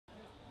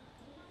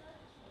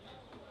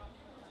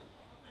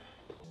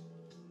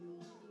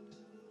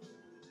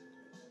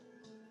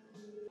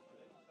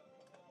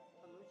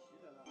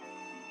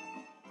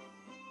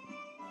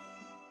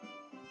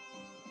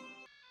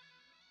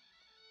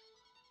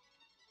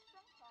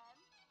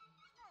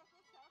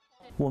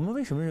我们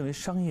为什么认为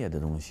商业的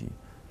东西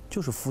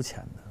就是肤浅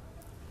的？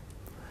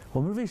我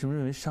们为什么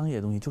认为商业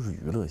的东西就是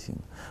娱乐性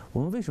的？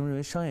我们为什么认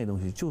为商业的东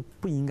西就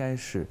不应该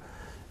是，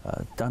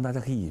让大家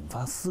可以引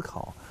发思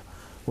考？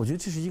我觉得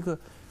这是一个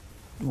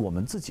我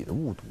们自己的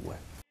误读哎。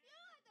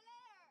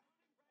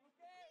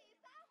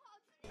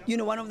You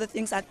know, one of the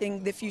things I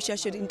think the future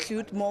should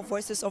include more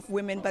voices of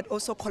women, but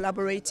also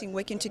collaborating,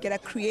 working together,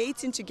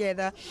 creating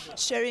together,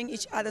 sharing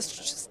each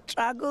other's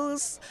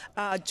struggles,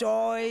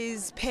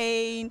 joys,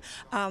 pain,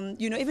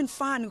 you know, even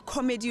fun,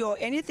 comedy or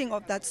anything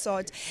of that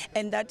sort.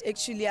 And that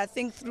actually, I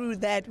think through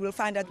that, we'll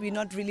find that we're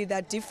not really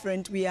that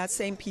different. We are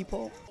same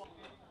people.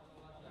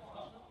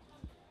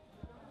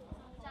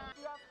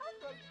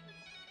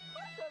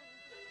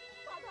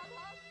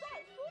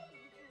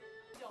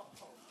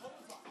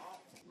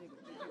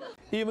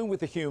 Even with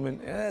the human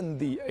and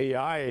the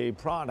AI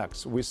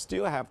products, we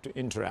still have to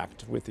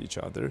interact with each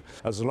other.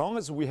 As long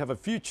as we have a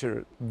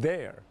future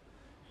there,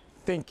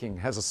 thinking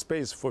has a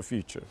space for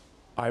future,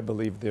 I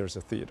believe there's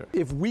a theater.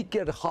 If we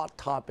get a hot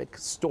topic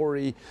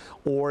story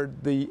or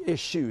the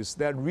issues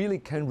that really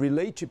can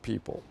relate to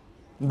people,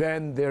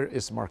 then there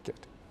is market.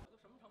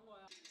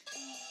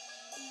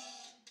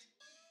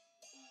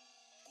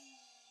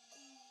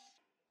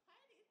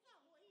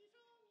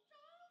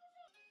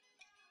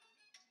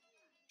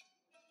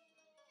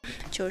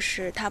 就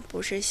是它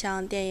不是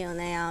像电影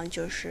那样，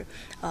就是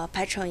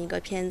拍成一个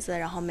片子，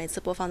然后每次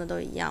播放的都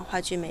一样，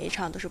话剧每一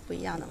场都是不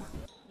一样的嘛。